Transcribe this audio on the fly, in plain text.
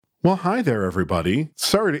Well, hi there, everybody.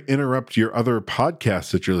 Sorry to interrupt your other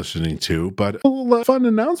podcasts that you're listening to, but a little fun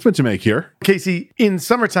announcement to make here. Casey, in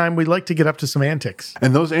summertime, we like to get up to some antics.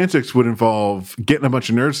 And those antics would involve getting a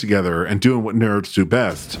bunch of nerds together and doing what nerds do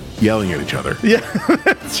best, yelling at each other. Yeah,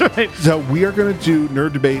 that's right. So we are going to do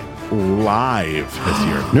Nerd Debate live this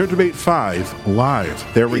year. Nerd Debate 5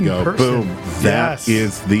 live. There we go. Person. Boom. That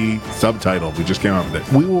is the subtitle. We just came up with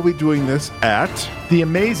it. We will be doing this at the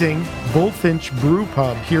amazing Bullfinch Brew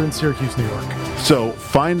Pub here in Syracuse, New York. So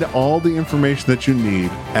find all the information that you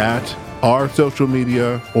need at our social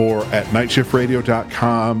media or at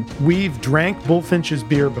nightshiftradio.com. We've drank Bullfinch's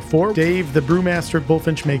beer before. Dave, the brewmaster at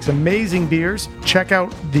Bullfinch, makes amazing beers. Check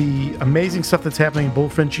out the amazing stuff that's happening in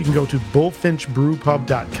Bullfinch. You can go to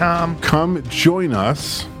bullfinchbrewpub.com. Come join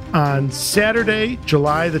us on Saturday,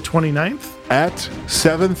 July the 29th at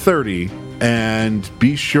 7:30. And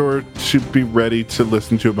be sure to be ready to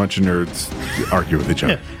listen to a bunch of nerds argue with each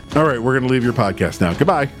other. Yeah. All right, we're going to leave your podcast now.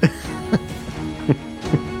 Goodbye.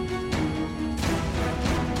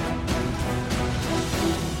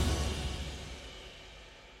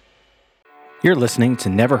 You're listening to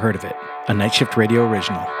Never Heard of It, a Night Shift Radio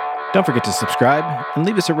original. Don't forget to subscribe and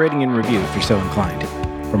leave us a rating and review if you're so inclined.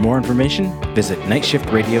 For more information, visit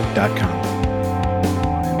nightshiftradio.com.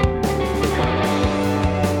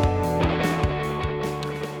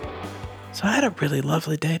 So I had a really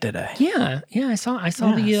lovely day today. Yeah. I saw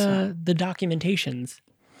the documentations.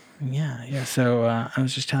 Yeah. So I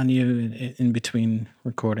was just telling you in between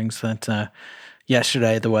recordings that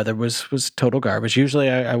yesterday the weather was total garbage. Usually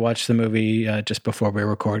I watch the movie just before we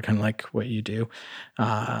record, kind of like what you do.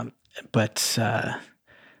 But I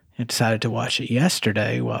decided to watch it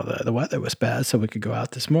yesterday while the weather was bad, so we could go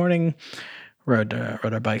out this morning. Rode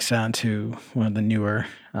our bikes down to one of the newer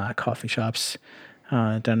coffee shops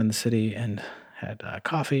down in the city and had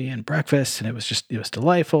coffee and breakfast, and it was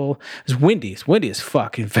delightful. It was windy. It's windy as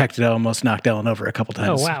fuck. In fact, it almost knocked Ellen over a couple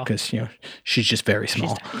times. Oh, wow. Because she's just very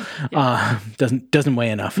small. Yeah. Doesn't weigh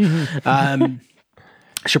enough.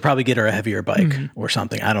 Should probably get her a heavier bike or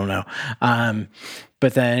something. I don't know.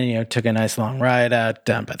 But then, took a nice long ride out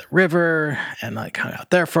down by the river and hung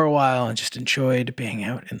out there for a while and just enjoyed being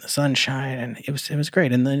out in the sunshine. And it was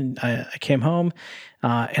great. And then I came home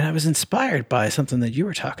and I was inspired by something that you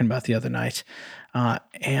were talking about the other night.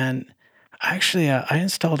 And actually, I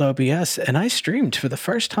installed OBS and I streamed for the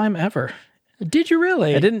first time ever. Did you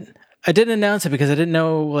really? I didn't announce it because I didn't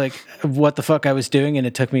know what the fuck I was doing, and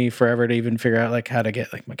it took me forever to even figure out how to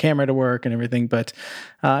get my camera to work and everything. But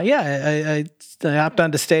I hopped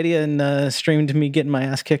onto Stadia and streamed me getting my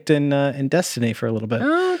ass kicked in Destiny for a little bit.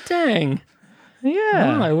 Oh dang!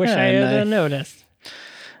 Yeah, I wish I had noticed.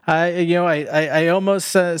 I almost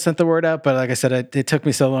sent the word out, but like I said, it took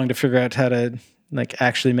me so long to figure out how to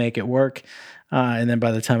actually make it work. And then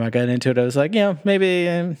by the time I got into it, I was like,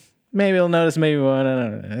 maybe you'll notice, maybe you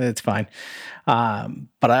won't. It's fine.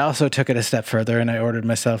 But I also took it a step further, and I ordered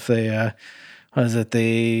myself the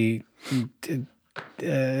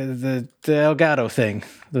Elgato thing,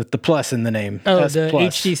 the plus in the name. Oh, S the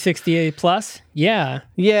plus. HD68 Plus? Yeah.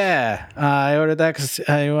 Yeah. I ordered that because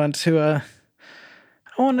I want to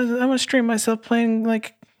stream myself playing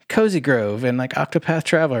Cozy Grove and Octopath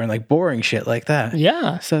Traveler and boring shit like that.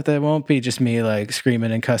 Yeah. So that won't be just me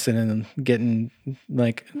screaming and cussing and getting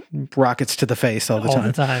rockets to the face all the time. All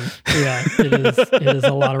the time. Yeah. It is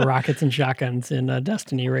a lot of rockets and shotguns in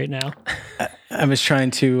Destiny right now. I was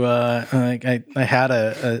trying to I had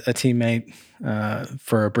a teammate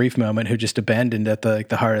for a brief moment who just abandoned at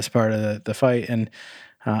the hardest part of the fight, and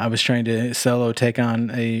I was trying to solo take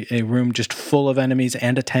on a room just full of enemies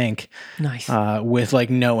and a tank. Nice. With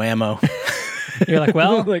no ammo. You're like,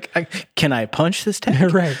 well, can I punch this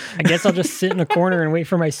tank? Right. I guess I'll just sit in a corner and wait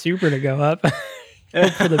for my super to go up.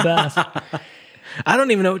 Hope for the best. I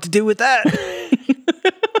don't even know what to do with that.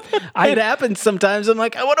 It happens sometimes. I'm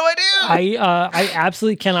like, what do I do? I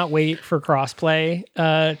absolutely cannot wait for crossplay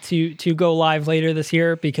to go live later this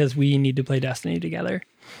year because we need to play Destiny together.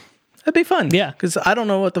 That'd be fun. Yeah. Because I don't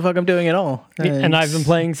know what the fuck I'm doing at all. And I've been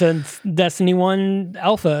playing since Destiny 1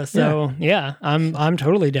 Alpha. So yeah, I'm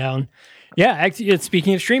totally down. Yeah,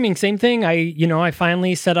 speaking of streaming, same thing. I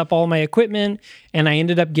finally set up all my equipment, and I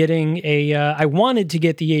ended up getting I wanted to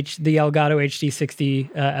get the Elgato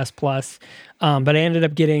HD60 S Plus, but I ended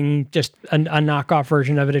up getting just a knockoff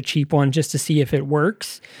version of it, a cheap one, just to see if it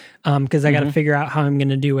works, because I got to figure out how I'm going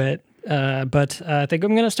to do it. But I think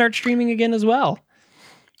I'm going to start streaming again as well.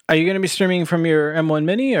 Are you going to be streaming from your M1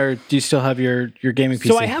 Mini, or do you still have your gaming PC?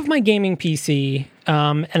 So I have my gaming PC,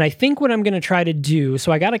 and I think what I'm going to try to do,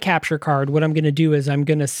 so I got a capture card. What I'm going to do is I'm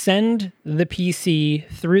going to send the PC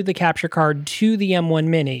through the capture card to the M1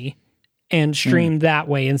 Mini and stream that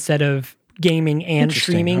way instead of gaming and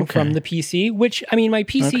streaming from the PC, which, I mean, my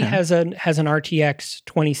PC has an RTX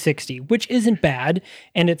 2060, which isn't bad,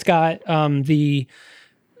 and it's got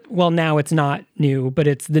well, now it's not new, but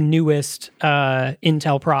it's the newest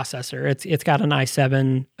Intel processor. It's got an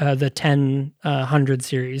i7, the 10100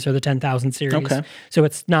 series or the 10000 series. Okay. So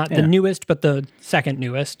it's not the newest, but the second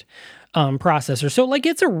newest processor. So like,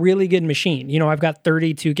 it's a really good machine. You know, I've got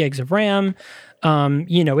 32 gigs of RAM.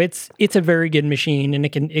 You know, it's a very good machine, and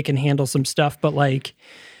it can handle some stuff, but like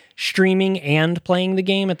streaming and playing the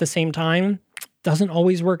game at the same time doesn't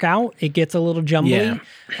always work out. It gets a little jumbly.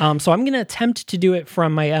 Yeah. So I'm going to attempt to do it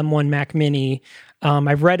from my M1 Mac Mini.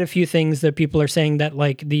 I've read a few things that people are saying that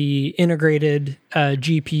like the integrated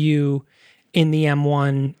GPU in the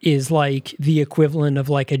M1 is like the equivalent of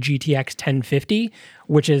like a GTX 1050,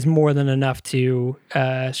 which is more than enough to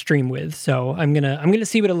stream with. So I'm gonna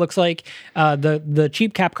see what it looks like. The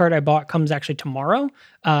cheap cap card I bought comes actually tomorrow.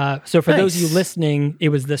 So for those of you listening, it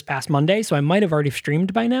was this past Monday, so I might have already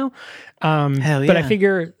streamed by now. Hell yeah. But I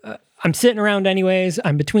figure I'm sitting around anyways.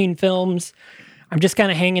 I'm between films. I'm just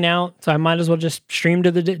kind of hanging out, so I might as well just stream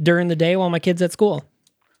during the day while my kid's at school.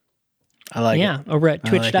 I like it. Yeah, over at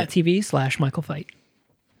twitch.tv/MichaelFight.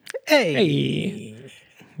 Hey. I'm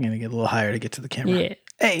going to get a little higher to get to the camera. Yeah.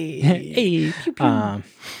 Hey. Hey. Pew, pew.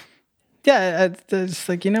 Yeah, it's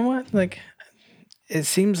like, you know what? Like, it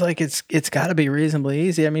seems like it's got to be reasonably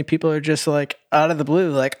easy. I mean, people are just like out of the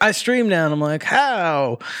blue, like, I stream now. And I'm like,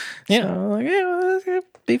 how? Yeah. So, like, yeah, well, it's going to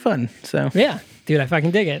be fun. So, yeah, dude, I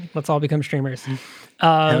fucking dig it. Let's all become streamers.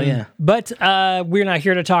 Hell yeah. But we're not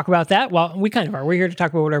here to talk about that. Well, we kind of are. We're here to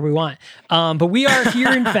talk about whatever we want. But we are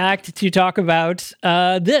here, in fact, to talk about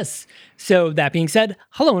this. So that being said,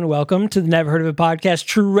 hello and welcome to the Never Heard of It podcast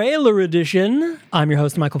trailer edition. I'm your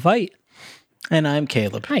host, Michael Fight. And I'm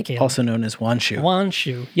Caleb. Hi, Caleb. Also known as Wanshu.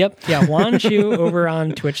 Wanshu. Yep. Yeah, Wanshu over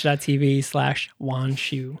on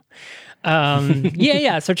twitch.tv/Wanshu.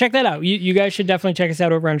 Yeah. So check that out. You guys should definitely check us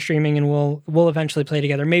out over on streaming, and we'll eventually play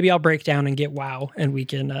together. Maybe I'll break down and get WoW, and we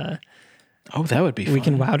can. Oh, that would be fun. We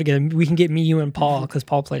can WoW together. We can get me, you, and Paul, because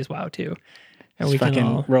Paul plays WoW too. And we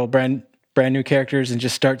can roll brand new characters and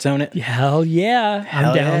just start zone it. Hell yeah,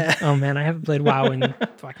 I'm down. Yeah. Oh man, I haven't played WoW in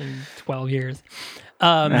fucking 12 years.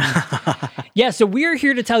 Yeah, so we are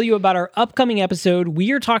here to tell you about our upcoming episode.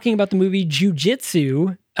 We are talking about the movie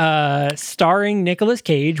JiuJitsu, starring Nicolas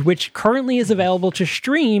Cage, which currently is available to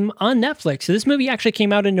stream on Netflix. So this movie actually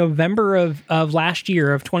came out in November of last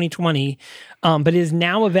year, of 2020, but is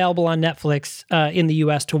now available on Netflix in the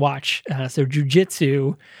US to watch. So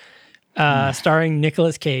JiuJitsu, starring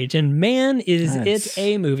Nicolas Cage, and man, is it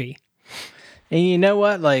a movie. And you know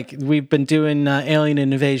what? Like, we've been doing Alien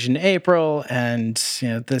Invasion April, and you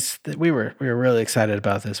know we were really excited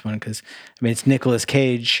about this one because I mean it's Nicolas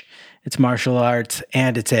Cage, it's martial arts,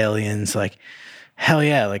 and it's aliens. Like, hell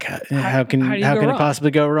yeah! Like, how can it possibly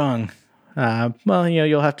go wrong? Well, you know,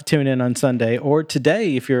 you'll have to tune in on Sunday or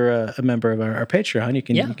today if you're a member of our Patreon. You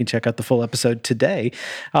can check out the full episode today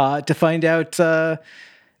to find out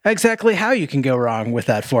exactly how you can go wrong with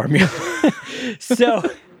that formula.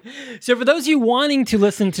 So for those of you wanting to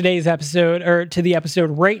listen to today's episode or to the episode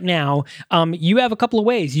right now, you have a couple of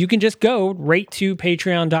ways. You can just go right to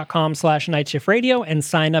patreon.com/nightshiftradio and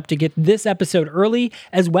sign up to get this episode early,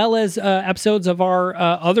 as well as episodes of our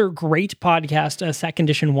other great podcast, Set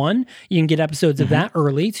Condition 1. You can get episodes of that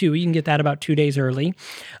early too. You can get that about 2 days early.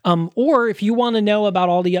 Or if you want to know about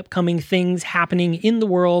all the upcoming things happening in the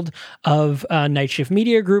world of Night Shift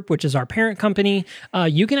Media Group, which is our parent company,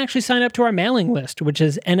 you can actually sign up to our mailing list, which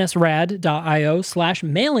is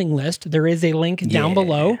nsrad.io/mailing list. There is a link down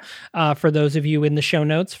below for those of you in the show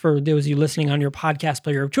notes, for those of you listening on your podcast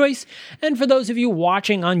player of choice, and for those of you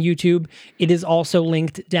watching on YouTube, it is also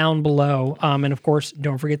linked down below. And of course,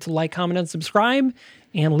 don't forget to like, comment, and subscribe,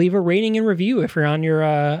 and leave a rating and review if you're on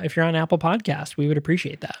if you're on Apple Podcast. We would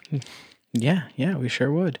appreciate that. Yeah, we sure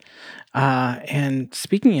would. And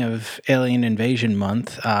speaking of Alien Invasion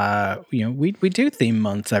Month, you know, we do theme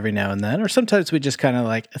months every now and then, or sometimes we just kind of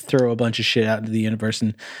like throw a bunch of shit out into the universe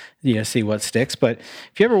and, you know, see what sticks. But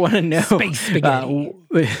if you ever want to know, space spaghetti,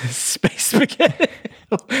 space spaghetti.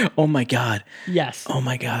 Oh my god! Yes. Oh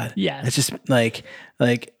my god! Yes. It's just like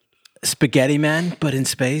Spaghetti Man, but in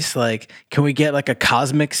space. Like, can we get like a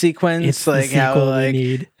cosmic sequence? It's like the sequel how like we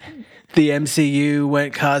need. the MCU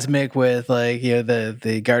went cosmic with like, you know,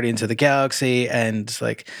 the Guardians of the Galaxy and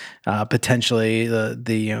like potentially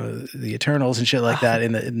the Eternals and shit like that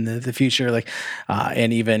in the future, like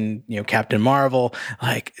and even, you know, Captain Marvel,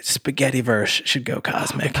 like Spaghettiverse should go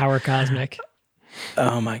cosmic. Power cosmic.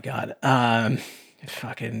 Oh my God.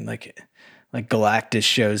 Fucking like Galactus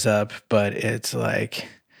shows up, but it's like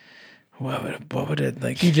what would it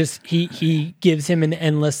like? He gives him an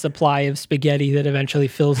endless supply of spaghetti that eventually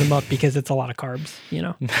fills him up because it's a lot of carbs, you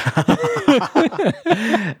know.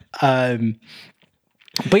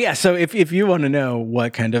 But yeah, so if you want to know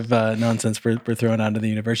what kind of nonsense we're throwing out into the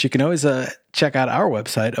universe, you can always check out our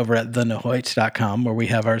website over at thenahoits.com, where we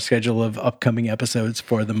have our schedule of upcoming episodes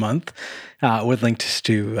for the month with links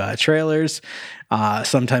to trailers,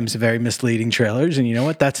 sometimes very misleading trailers. And you know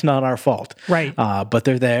what? That's not our fault. Right. But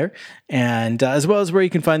they're there. And as well as where you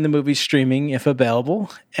can find the movies streaming if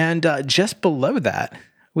available. And just below that,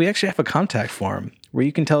 we actually have a contact form where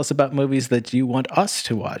you can tell us about movies that you want us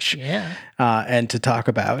to watch and to talk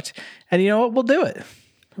about. And you know what? We'll do it.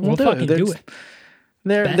 We'll fucking do it.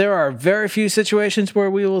 There are very few situations where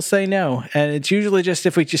we will say no. And it's usually just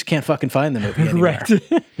if we just can't fucking find the movie anywhere.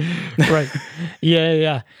 Right. Right.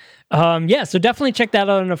 Yeah. So definitely check that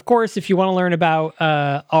out. And of course, if you want to learn about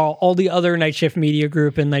all the other Night Shift Media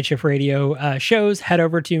Group and Night Shift Radio shows, head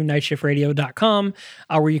over to nightshiftradio.com,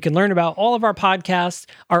 where you can learn about all of our podcasts,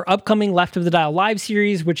 our upcoming Left of the Dial live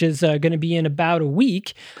series, which is going to be in about a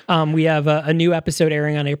week. We have a new episode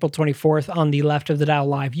airing on April 24th on the Left of the Dial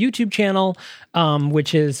live YouTube channel,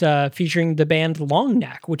 which is featuring the band Long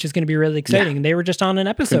Neck, which is going to be really exciting. And they were just on an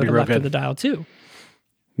episode of Left of the Dial too.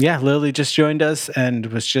 Yeah, Lily just joined us and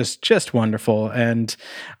was just wonderful. And,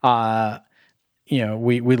 you know,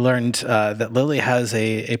 we learned that Lily has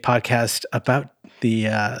a podcast about the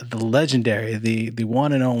legendary, the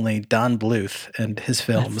one and only Don Bluth and his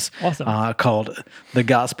films. That's awesome. Called The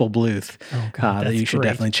Gospel Bluth. Oh, God, that you should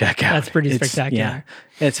definitely check out. That's pretty spectacular. Yeah,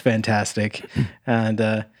 it's fantastic. And,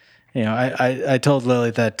 you know, I told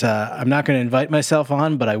Lily that I'm not going to invite myself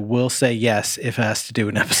on, but I will say yes if it has to do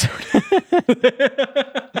an episode.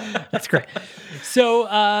 That's great. So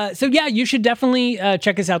yeah, you should definitely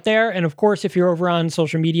check us out there. And of course, if you're over on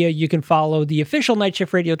social media, you can follow the official Night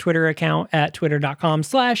Shift Radio Twitter account at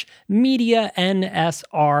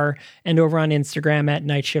twitter.com/MediaNSR and over on Instagram at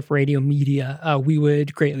Night Shift Radio Media. We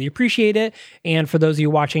would greatly appreciate it. And for those of you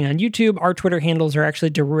watching on YouTube, our Twitter handles are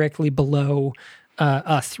actually directly below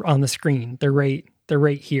us on the screen. They're right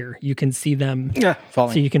here. You can see them. Yeah,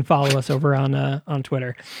 following. So you can follow us over on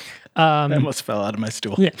Twitter. I almost fell out of my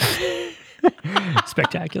stool. Yeah.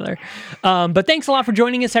 Spectacular. But thanks a lot for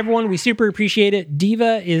joining us, everyone. We super appreciate it.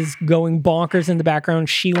 Diva is going bonkers in the background.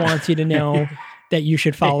 She wants you to know that you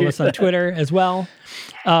should follow us on Twitter as well.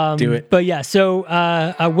 Do it. But yeah, so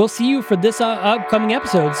we'll see you for this upcoming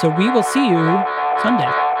episode. So we will see you Sunday.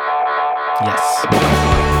 Yes.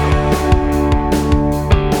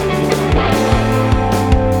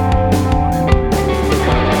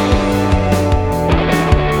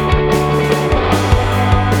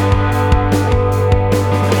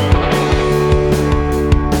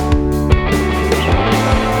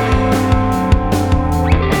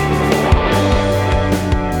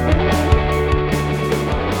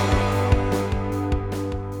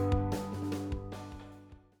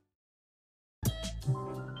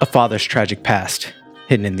 A father's tragic past,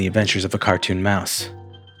 hidden in the adventures of a cartoon mouse.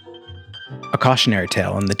 A cautionary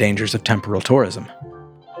tale on the dangers of temporal tourism.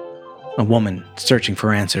 A woman searching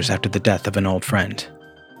for answers after the death of an old friend.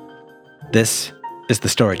 This is the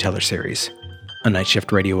Storyteller Series, a Night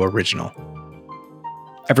Shift Radio original.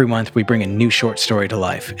 Every month we bring a new short story to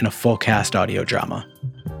life in a full-cast audio drama.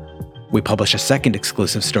 We publish a second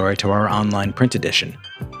exclusive story to our online print edition,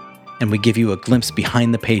 and we give you a glimpse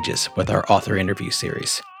behind the pages with our author interview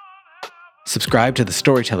series. Subscribe to the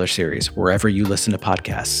Storyteller Series wherever you listen to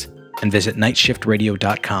podcasts, and visit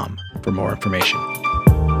nightshiftradio.com for more information.